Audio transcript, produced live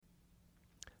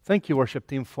Thank you, worship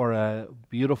team, for a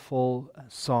beautiful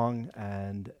song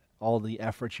and all the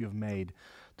efforts you've made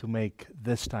to make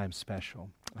this time special.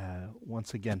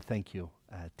 Once again, thank you,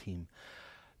 team.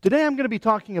 Today I'm going to be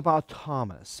talking about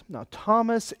Thomas. Now,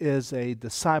 Thomas is a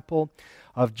disciple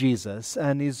of Jesus,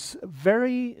 and he's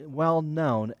very well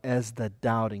known as the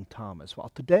Doubting Thomas.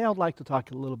 Well, today I'd like to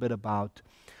talk a little bit about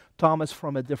Thomas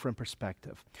from a different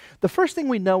perspective. The first thing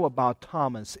we know about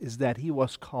Thomas is that he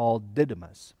was called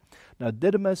Didymus. Now,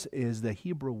 Didymus is the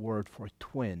Hebrew word for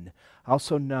twin,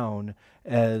 also known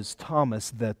as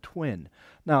Thomas the twin.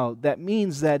 Now, that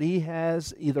means that he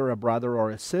has either a brother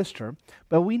or a sister,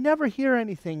 but we never hear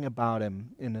anything about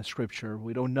him in the Scripture.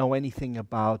 We don't know anything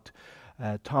about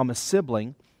Thomas'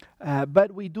 sibling,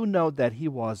 but we do know that he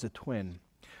was a twin.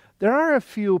 There are a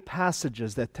few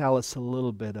passages that tell us a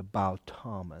little bit about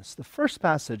Thomas. The first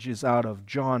passage is out of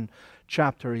John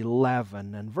chapter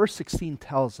 11, and verse 16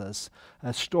 tells us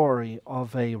a story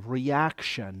of a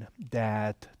reaction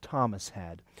that Thomas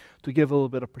had. To give a little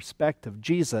bit of perspective,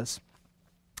 Jesus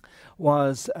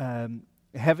was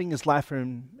having his life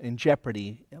in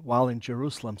jeopardy while in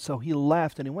Jerusalem. So he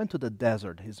left and he went to the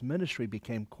desert. His ministry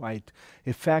became quite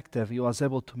effective. He was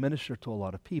able to minister to a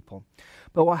lot of people.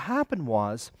 But what happened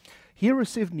was he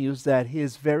received news that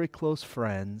his very close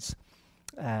friends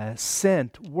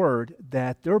sent word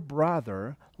that their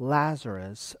brother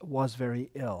Lazarus was very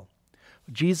ill.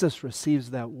 Jesus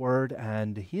receives that word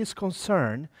and he is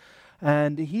concerned,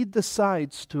 and he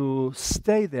decides to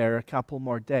stay there a couple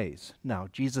more days. Now,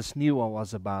 Jesus knew what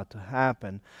was about to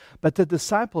happen, but the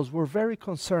disciples were very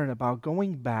concerned about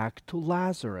going back to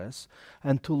Lazarus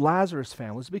and to Lazarus'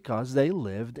 families because they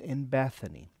lived in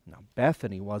Bethany. Now,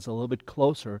 Bethany was a little bit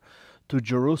closer to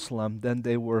Jerusalem than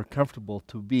they were comfortable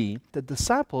to be. The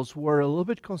disciples were a little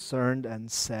bit concerned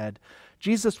and said,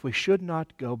 Jesus, we should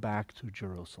not go back to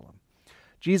Jerusalem.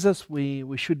 Jesus,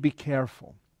 we should be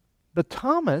careful. But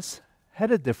Thomas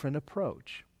had a different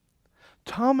approach.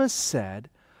 Thomas said,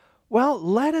 well,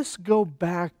 let us go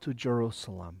back to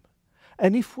Jerusalem,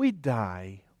 and if we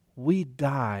die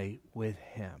with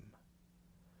him.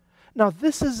 Now,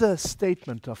 this is a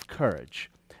statement of courage.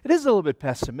 It is a little bit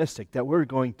pessimistic that we're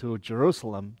going to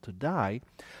Jerusalem to die,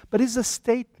 but it's a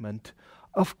statement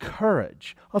of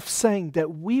courage, of saying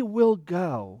that we will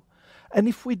go, and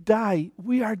if we die,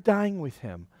 we are dying with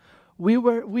him.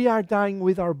 We are dying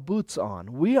with our boots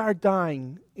on. We are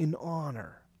dying in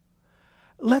honor.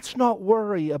 Let's not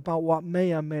worry about what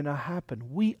may or may not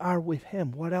happen. We are with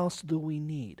him. What else do we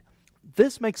need?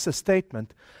 This makes a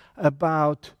statement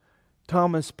about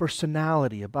Thomas'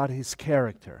 personality, about his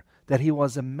character, that he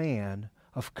was a man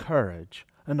of courage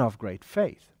and of great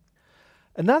faith.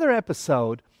 Another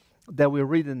episode that we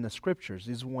read in the Scriptures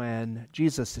is when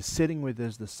Jesus is sitting with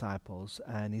his disciples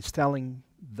and he's telling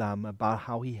them about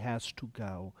how he has to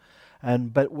go.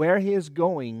 But where he is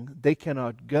going, they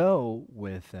cannot go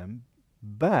with him,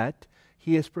 but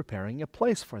he is preparing a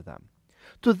place for them.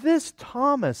 To this,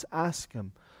 Thomas asked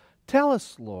him, tell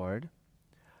us, Lord,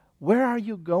 where are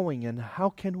you going and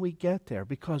how can we get there?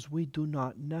 Because we do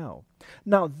not know.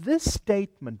 Now, this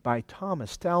statement by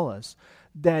Thomas tells us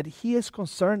that he is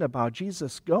concerned about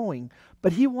Jesus going,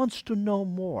 but he wants to know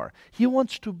more. He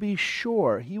wants to be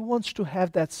sure. He wants to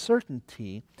have that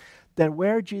certainty that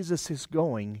where Jesus is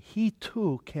going, he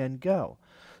too can go.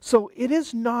 So it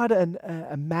is not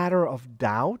a matter of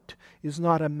doubt. It's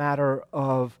not a matter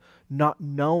of not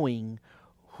knowing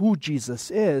who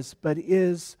Jesus is, but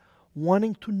is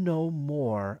wanting to know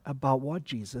more about what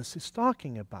Jesus is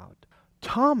talking about.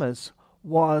 Thomas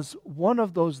was one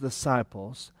of those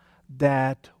disciples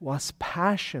that was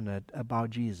passionate about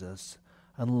Jesus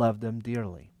and loved him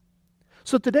dearly.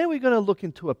 So today we're going to look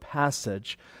into a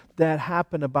passage that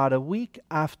happened about a week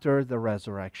after the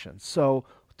resurrection. So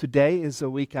today is a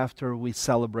week after we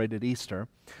celebrated Easter.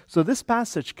 So this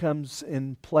passage comes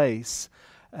in place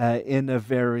in a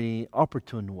very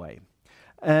opportune way.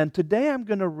 And today I'm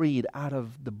going to read out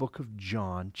of the book of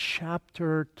John,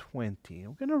 chapter 20.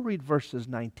 I'm going to read verses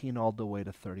 19 all the way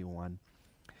to 31.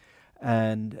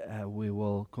 And we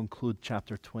will conclude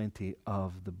chapter 20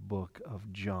 of the book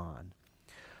of John.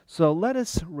 So let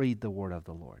us read the word of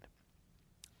the Lord.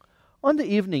 On the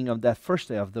evening of that first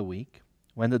day of the week,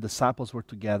 when the disciples were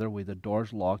together with the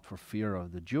doors locked for fear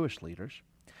of the Jewish leaders,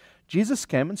 Jesus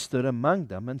came and stood among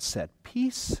them and said,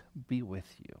 "Peace be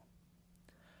with you."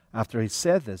 After he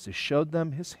said this, he showed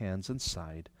them his hands and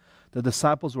side. The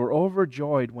disciples were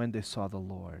overjoyed when they saw the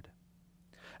Lord.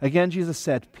 Again, Jesus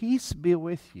said, "Peace be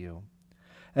with you.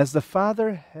 As the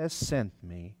Father has sent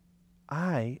me,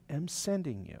 I am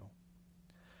sending you."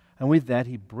 And with that,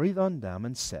 he breathed on them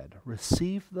and said,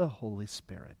 "Receive the Holy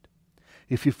Spirit.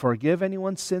 If you forgive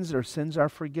anyone's sins, their sins are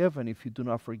forgiven. If you do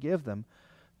not forgive them,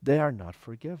 they are not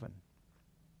forgiven.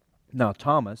 Now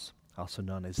Thomas, also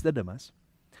known as Didymus,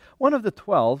 one of the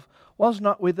 12, was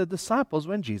not with the disciples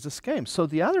when Jesus came. So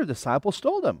the other disciples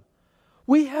told him,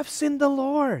 "We have seen the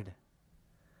Lord."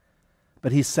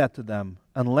 But he said to them,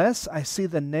 "Unless I see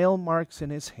the nail marks in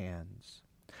his hands,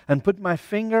 and put my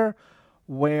finger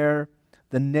where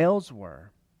the nails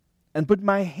were, and put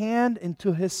my hand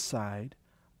into his side,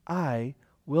 I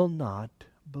will not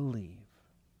believe."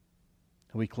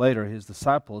 A week later, his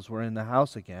disciples were in the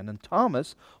house again, and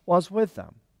Thomas was with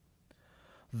them.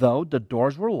 Though the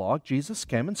doors were locked, Jesus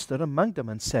came and stood among them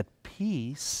and said,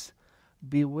 "Peace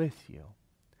be with you."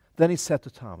 Then he said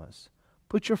to Thomas,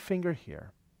 "Put your finger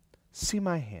here. See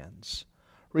my hands.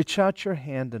 Reach out your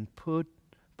hand and put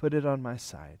it on my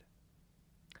side.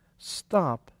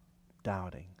 Stop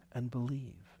doubting and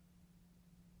believe."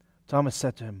 Thomas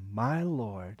said to him, "My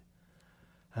Lord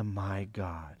and my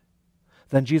God."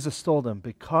 Then Jesus told him,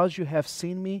 "Because you have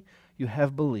seen me, you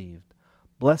have believed.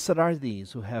 Blessed are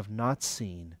these who have not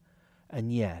seen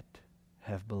and yet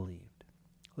have believed."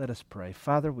 Let us pray.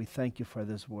 Father, we thank you for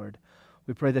this word.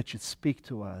 We pray that you'd speak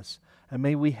to us, and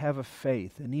may we have a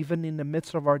faith, and even in the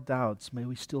midst of our doubts, may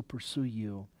we still pursue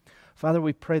you. Father,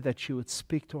 we pray that you would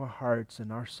speak to our hearts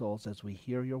and our souls as we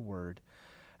hear your word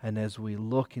and as we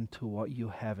look into what you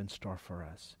have in store for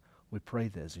us. We pray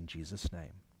this in Jesus'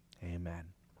 name.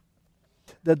 Amen.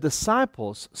 The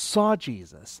disciples saw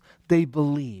Jesus. They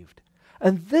believed.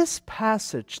 And this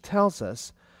passage tells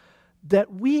us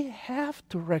that we have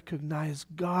to recognize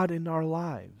God in our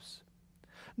lives.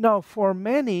 Now, for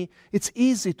many, it's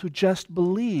easy to just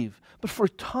believe. But for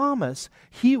Thomas,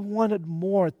 he wanted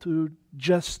more to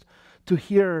just to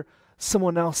hear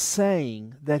someone else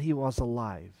saying that he was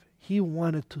alive. He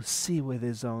wanted to see with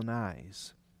his own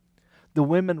eyes. The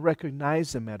women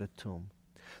recognized him at a tomb.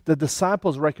 The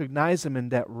disciples recognized him in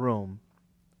that room.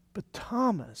 But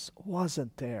Thomas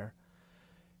wasn't there.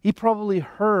 He probably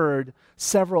heard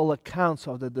several accounts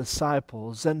of the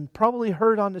disciples and probably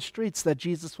heard on the streets that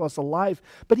Jesus was alive,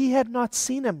 but he had not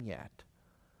seen him yet.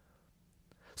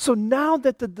 So now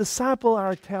that the disciples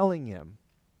are telling him,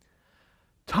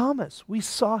 "Thomas, we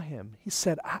saw him," he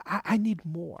said, I need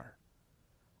more.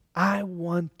 I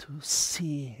want to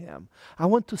see him. I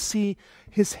want to see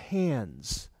his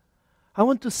hands. I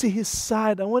want to see his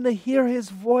side. I want to hear his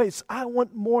voice. I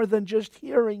want more than just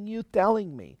hearing you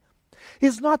telling me.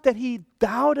 It's not that he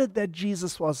doubted that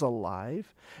Jesus was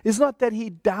alive. It's not that he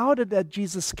doubted that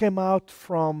Jesus came out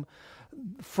from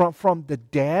the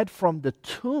dead, from the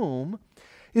tomb.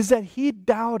 It's that he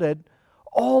doubted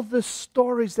all the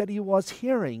stories that he was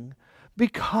hearing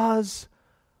because,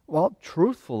 well,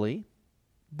 truthfully,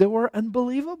 they were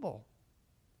unbelievable.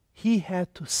 He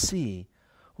had to see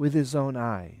with his own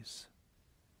eyes.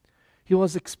 He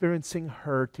was experiencing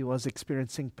hurt. He was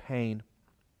experiencing pain.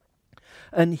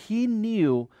 And he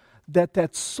knew that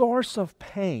that source of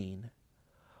pain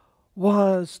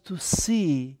was to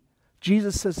see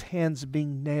Jesus' hands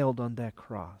being nailed on that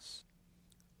cross.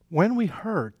 When we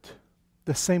hurt,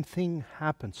 the same thing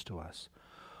happens to us.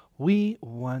 We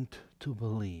want to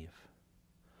believe.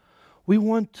 We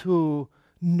want to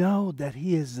know that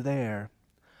he is there.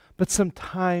 But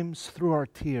sometimes through our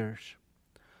tears,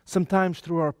 sometimes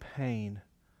through our pain,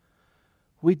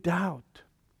 we doubt.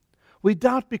 We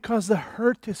doubt because the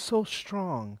hurt is so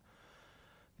strong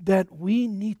that we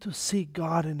need to see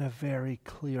God in a very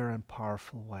clear and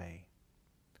powerful way.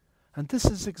 And this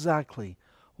is exactly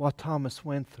what Thomas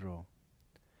went through.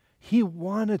 He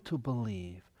wanted to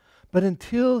believe, but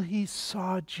until he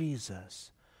saw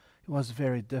Jesus, it was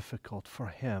very difficult for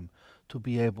him to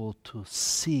be able to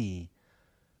see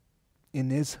in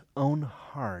his own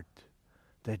heart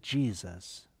that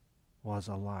Jesus was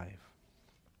alive.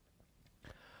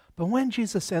 But when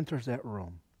Jesus enters that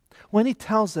room, when he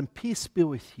tells them, "Peace be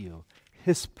with you,"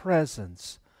 his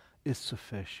presence is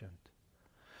sufficient.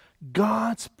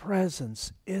 God's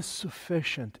presence is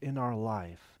sufficient in our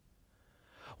life.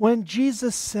 When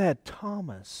Jesus said,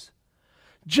 "Thomas,"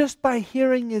 just by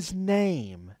hearing his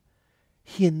name,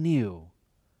 he knew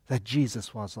that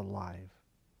Jesus was alive.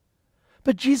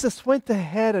 But Jesus went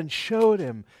ahead and showed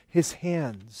him his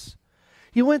hands.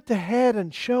 He went ahead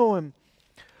and showed him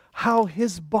how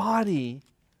his body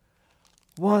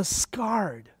was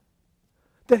scarred,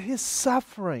 that his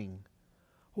suffering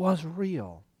was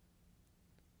real.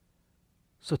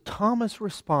 So Thomas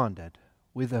responded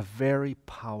with a very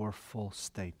powerful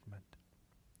statement.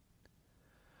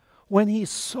 When he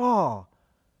saw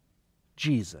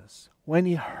Jesus, when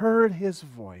he heard his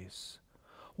voice,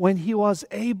 when he was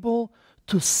able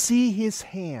to see his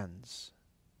hands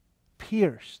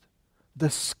pierced, the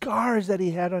scars that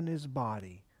he had on his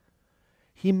body,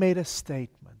 he made a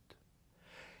statement.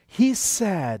 He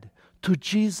said to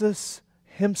Jesus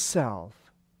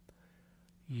himself,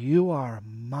 "You are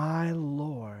my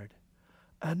Lord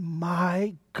and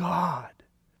my God."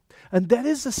 And that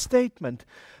is a statement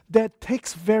that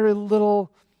takes very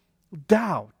little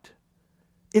doubt.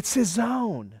 It's his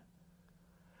own.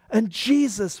 And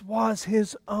Jesus was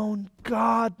his own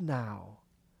God now.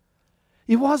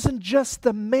 He wasn't just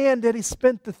the man that he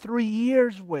spent the 3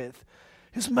 years with.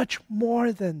 He's much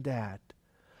more than that.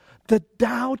 The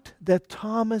doubt that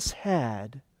Thomas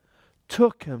had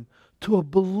took him to a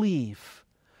belief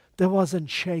that was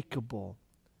unshakable.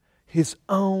 His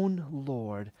own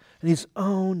Lord and his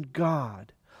own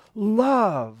God.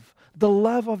 Love, the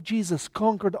love of Jesus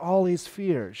conquered all his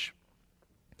fears.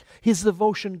 His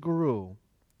devotion grew.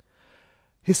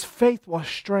 His faith was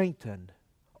strengthened,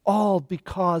 all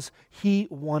because he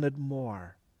wanted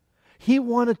more. He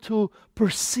wanted to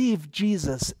perceive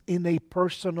Jesus in a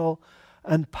personal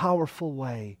and powerful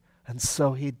way, and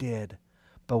so he did.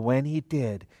 But when he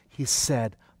did, he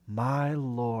said, "My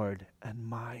Lord and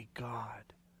my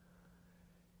God."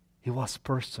 It was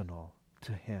personal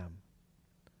to him.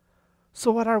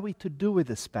 So what are we to do with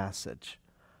this passage?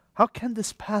 How can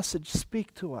this passage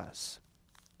speak to us?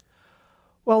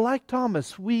 Well, like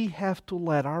Thomas, we have to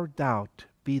let our doubt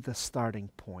be the starting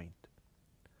point.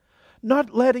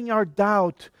 Not letting our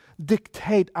doubt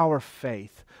dictate our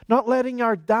faith. Not letting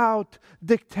our doubt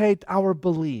dictate our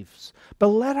beliefs. But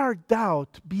let our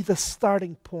doubt be the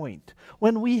starting point.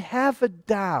 When we have a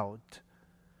doubt,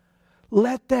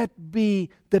 let that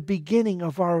be the beginning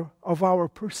of our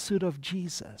pursuit of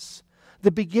Jesus.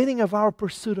 The beginning of our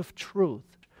pursuit of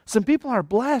truth. Some people are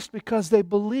blessed because they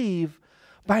believe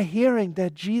by hearing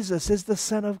that Jesus is the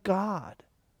Son of God.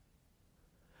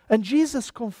 And Jesus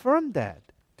confirmed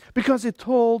that because he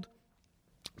told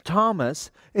Thomas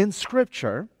in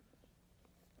Scripture,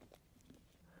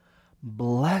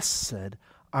 "Blessed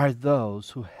are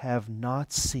those who have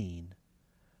not seen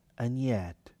and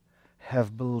yet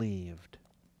have believed."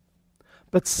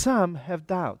 But some have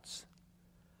doubts.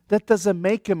 That doesn't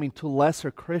make them into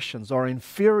lesser Christians or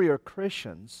inferior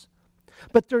Christians.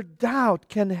 But their doubt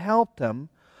can help them,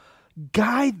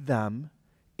 guide them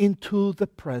into the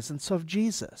presence of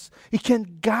Jesus. It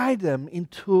can guide them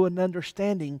into an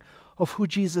understanding of who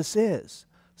Jesus is.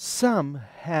 Some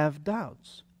have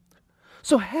doubts.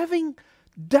 So having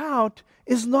doubt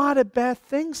is not a bad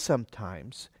thing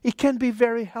sometimes. It can be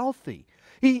very healthy.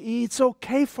 It's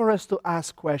okay for us to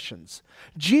ask questions.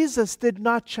 Jesus did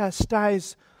not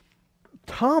chastise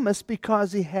Thomas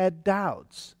because he had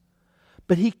doubts.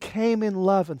 But he came in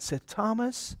love and said,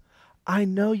 "Thomas, I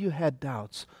know you had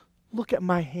doubts. Look at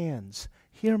my hands.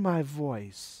 Hear my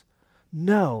voice.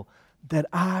 Know that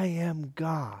I am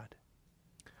God."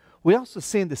 We also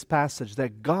see in this passage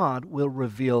that God will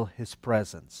reveal his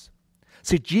presence.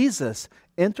 See, Jesus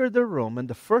entered the room and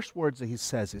the first words that he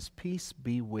says is, "Peace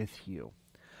be with you."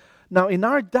 Now, in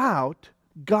our doubt,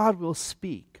 God will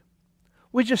speak.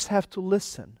 We just have to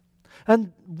listen.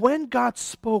 And when God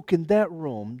spoke in that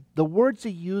room, the words he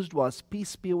used was,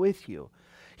 "Peace be with you."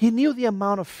 He knew the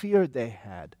amount of fear they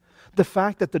had. The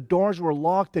fact that the doors were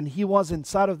locked and he was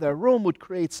inside of their room would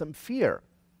create some fear.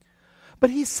 But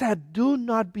he said, "Do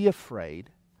not be afraid,"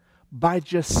 by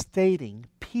just stating,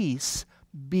 "Peace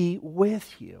be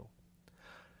with you."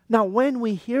 Now, when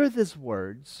we hear these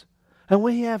words and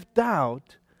we have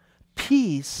doubt,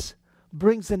 peace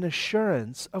brings an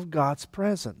assurance of God's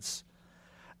presence.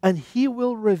 And he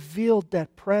will reveal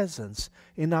that presence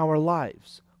in our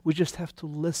lives. We just have to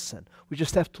listen. We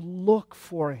just have to look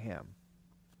for him.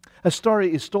 A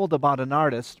story is told about an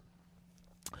artist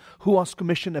who was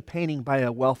commissioned a painting by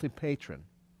a wealthy patron.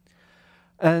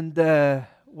 And the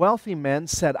wealthy man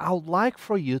said, "I would like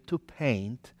for you to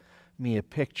paint me a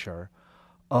picture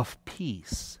of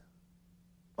peace."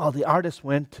 Well, the artist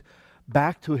went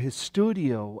back to his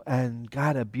studio and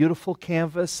got a beautiful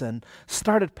canvas and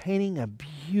started painting a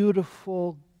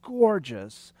beautiful,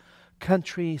 gorgeous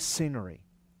country scenery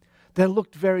that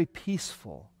looked very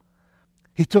peaceful.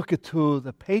 He took it to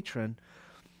the patron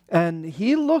and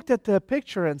he looked at the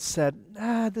picture and said,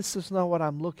 "This is not what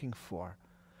I'm looking for.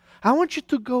 I want you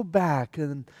to go back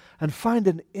and find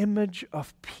an image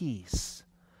of peace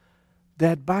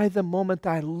that by the moment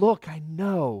I look, I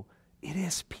know it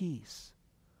is peace."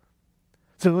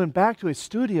 So he went back to his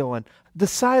studio and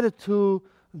decided to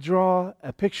draw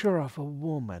a picture of a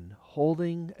woman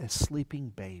holding a sleeping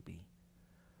baby.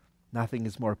 Nothing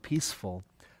is more peaceful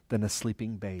than a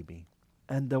sleeping baby.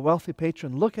 And the wealthy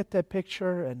patron looked at that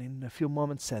picture and in a few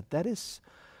moments said, "That is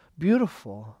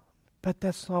beautiful, but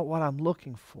that's not what I'm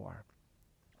looking for."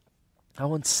 I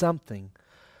want something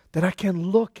that I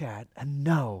can look at and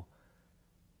know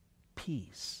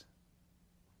peace.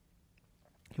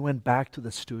 He went back to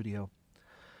the studio,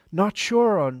 not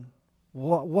sure on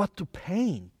what to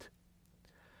paint.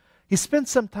 He spent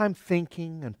some time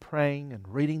thinking and praying and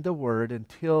reading the Word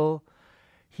until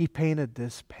he painted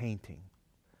this painting.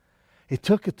 He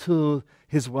took it to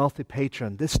his wealthy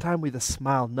patron, this time with a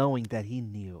smile, knowing that he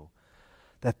knew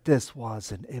that this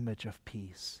was an image of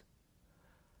peace.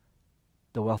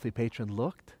 The wealthy patron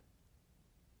looked,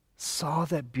 saw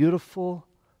that beautiful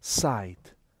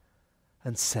sight,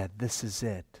 and said, "This is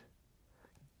it."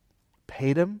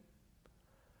 Paid him,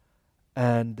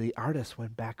 and the artist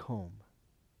went back home.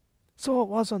 So it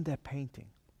was on that painting.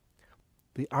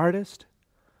 The artist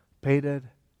painted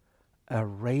a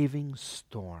raving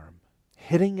storm,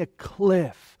 hitting a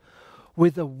cliff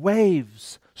with the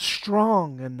waves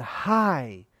strong and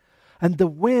high, and the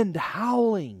wind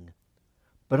howling.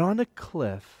 But on a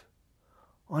cliff,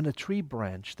 on a tree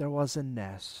branch, there was a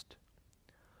nest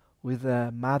with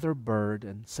a mother bird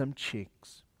and some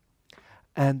chicks.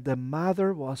 And the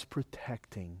mother was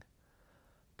protecting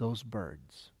those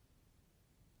birds.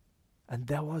 And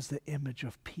that was the image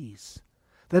of peace.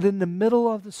 That in the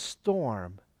middle of the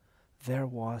storm, there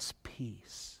was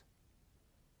peace.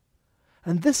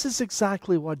 And this is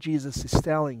exactly what Jesus is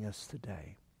telling us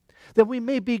today. That we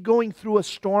may be going through a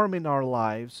storm in our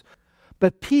lives,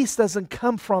 but peace doesn't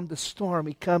come from the storm.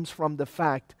 It comes from the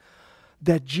fact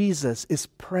that Jesus is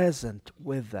present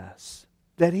with us.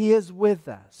 That He is with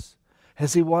us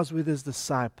as He was with His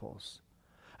disciples.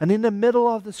 And in the middle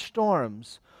of the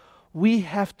storms, we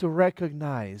have to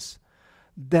recognize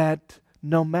that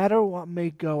no matter what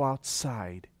may go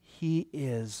outside, He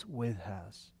is with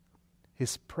us.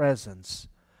 His presence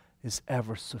is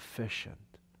ever sufficient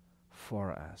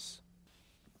for us.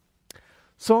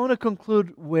 So I want to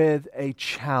conclude with a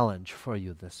challenge for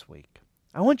you this week.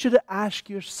 I want you to ask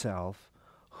yourself,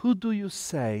 who do you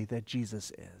say that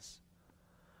Jesus is?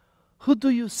 Who do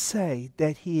you say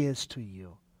that He is to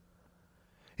you?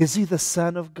 Is He the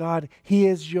Son of God? He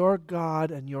is your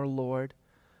God and your Lord.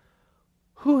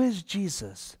 Who is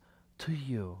Jesus to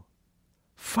you?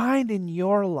 Find in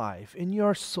your life, in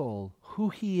your soul, who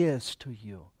He is to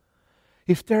you.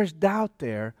 If there's doubt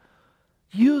there,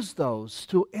 use those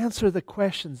to answer the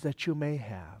questions that you may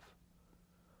have.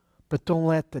 But don't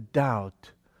let the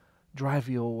doubt drive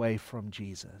you away from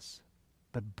Jesus,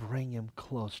 but bring Him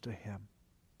close to Him.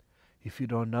 If you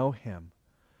don't know Him,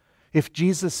 if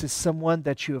Jesus is someone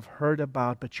that you have heard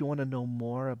about but you want to know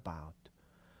more about,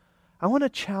 I want to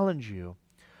challenge you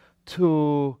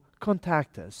to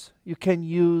contact us. You can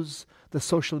use the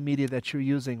social media that you're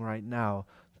using right now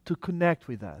to connect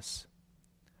with us.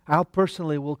 I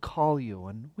personally will call you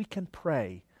and we can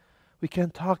pray. We can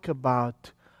talk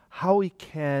about how we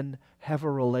can have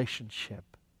a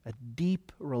relationship, a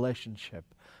deep relationship,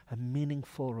 a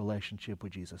meaningful relationship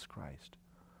with Jesus Christ.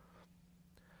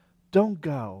 Don't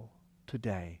go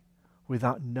today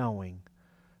without knowing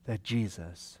that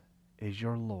Jesus is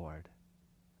your Lord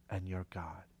and your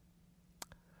God.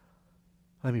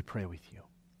 Let me pray with you.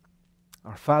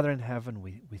 Our Father in heaven,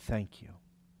 we thank you.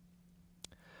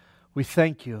 We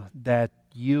thank you that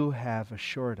you have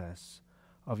assured us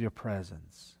of your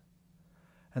presence.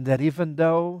 And that even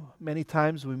though many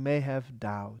times we may have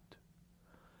doubt,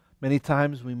 many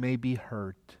times we may be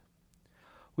hurt,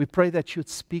 we pray that you'd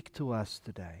speak to us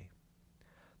today,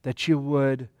 that you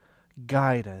would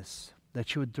guide us,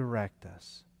 that you would direct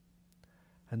us,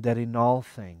 and that in all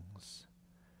things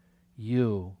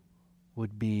you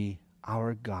would be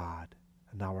our God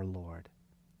and our Lord.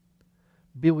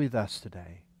 Be with us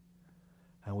today.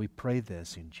 And we pray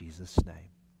this in Jesus'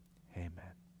 name. Amen.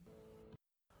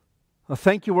 Well,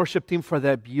 thank you, worship team, for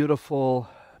that beautiful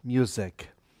music.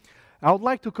 I would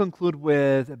like to conclude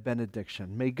with a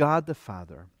benediction. May God the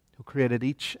Father, who created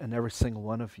each and every single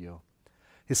one of you,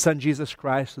 His Son Jesus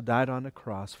Christ, who died on the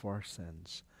cross for our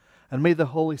sins, and may the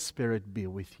Holy Spirit be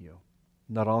with you,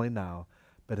 not only now,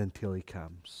 but until He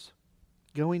comes.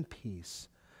 Go in peace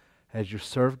as you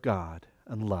serve God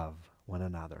and love one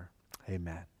another.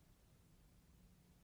 Amen.